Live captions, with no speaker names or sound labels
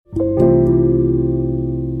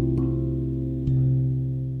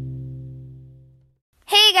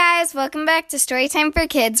guys, welcome back to Storytime for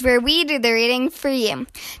Kids, where we do the reading for you.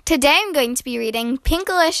 Today I'm going to be reading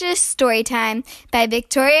Pinkalicious Storytime by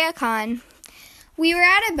Victoria Kahn. We were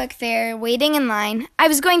at a book fair, waiting in line. I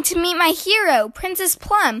was going to meet my hero, Princess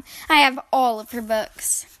Plum. I have all of her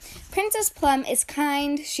books. Princess Plum is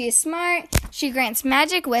kind, she is smart, she grants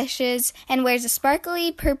magic wishes, and wears a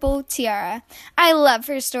sparkly purple tiara. I love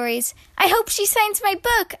her stories. I hope she signs my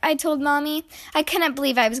book, I told Mommy. I couldn't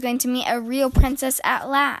believe I was going to meet a real princess at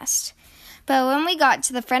last. But when we got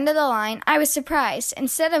to the front of the line, I was surprised.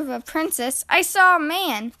 Instead of a princess, I saw a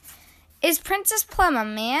man. Is Princess Plum a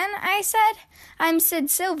man? I said. I'm Sid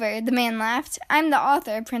Silver, the man laughed. I'm the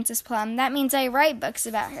author of Princess Plum. That means I write books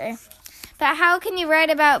about her. But how can you write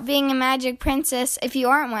about being a magic princess if you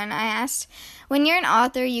aren't one? I asked. When you're an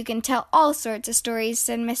author, you can tell all sorts of stories,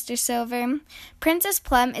 said Mr. Silver. Princess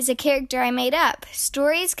Plum is a character I made up.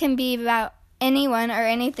 Stories can be about anyone or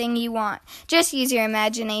anything you want. Just use your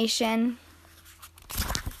imagination.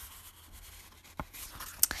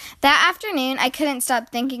 That afternoon, I couldn't stop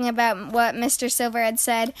thinking about what Mr. Silver had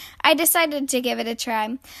said. I decided to give it a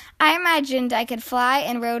try. I imagined I could fly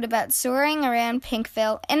and wrote about soaring around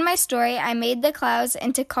Pinkville. In my story, I made the clouds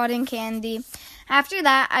into cotton candy. After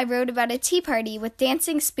that, I wrote about a tea party with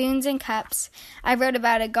dancing spoons and cups. I wrote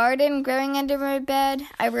about a garden growing under my bed.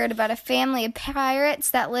 I wrote about a family of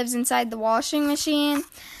pirates that lives inside the washing machine.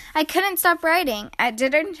 I couldn't stop writing. At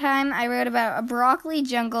dinner time, I wrote about a broccoli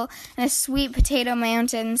jungle and a sweet potato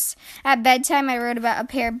mountains. At bedtime, I wrote about a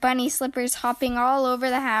pair of bunny slippers hopping all over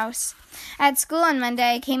the house. At school on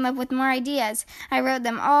Monday, I came up with more ideas. I wrote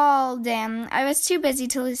them all down. I was too busy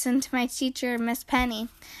to listen to my teacher, Miss Penny.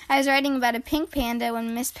 I was writing about a pink panda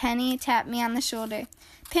when Miss Penny tapped me on the shoulder.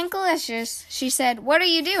 Pinkalicious, she said. What are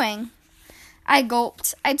you doing? I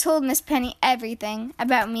gulped. I told Miss Penny everything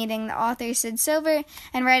about meeting the author Sid Silver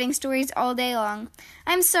and writing stories all day long.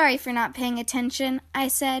 I'm sorry for not paying attention, I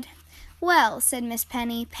said. Well, said Miss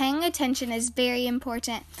Penny, paying attention is very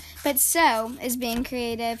important, but so is being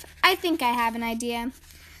creative. I think I have an idea.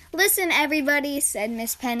 Listen, everybody, said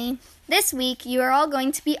Miss Penny. This week you are all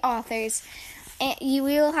going to be authors. You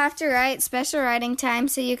will have to write special writing time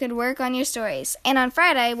so you can work on your stories. And on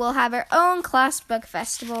Friday, we'll have our own class book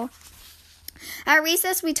festival. At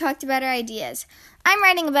recess, we talked about our ideas. I'm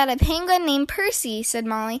writing about a penguin named Percy, said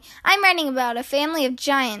Molly. I'm writing about a family of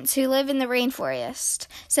giants who live in the rainforest,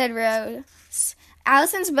 said Rose.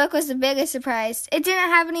 Allison's book was the biggest surprise. It didn't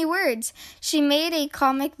have any words. She made a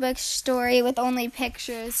comic book story with only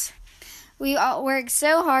pictures. We all worked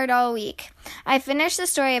so hard all week. I finished the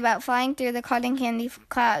story about flying through the cotton candy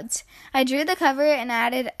clouds. I drew the cover and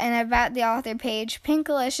added an About the Author page.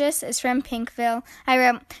 Pinkalicious is from Pinkville. I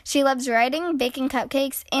wrote, she loves writing, baking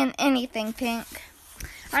cupcakes, and anything pink.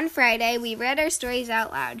 On Friday, we read our stories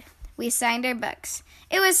out loud. We signed our books.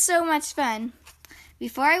 It was so much fun.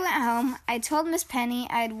 Before I went home, I told Miss Penny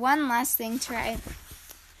I had one last thing to write.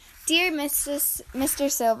 Dear Mr.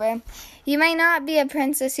 Silver, you might not be a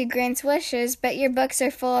princess who grants wishes, but your books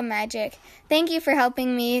are full of magic. Thank you for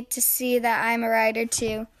helping me to see that I'm a writer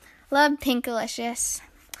too. Love, Pinkalicious.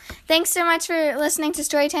 Thanks so much for listening to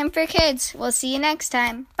Storytime for Kids. We'll see you next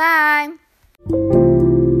time. Bye!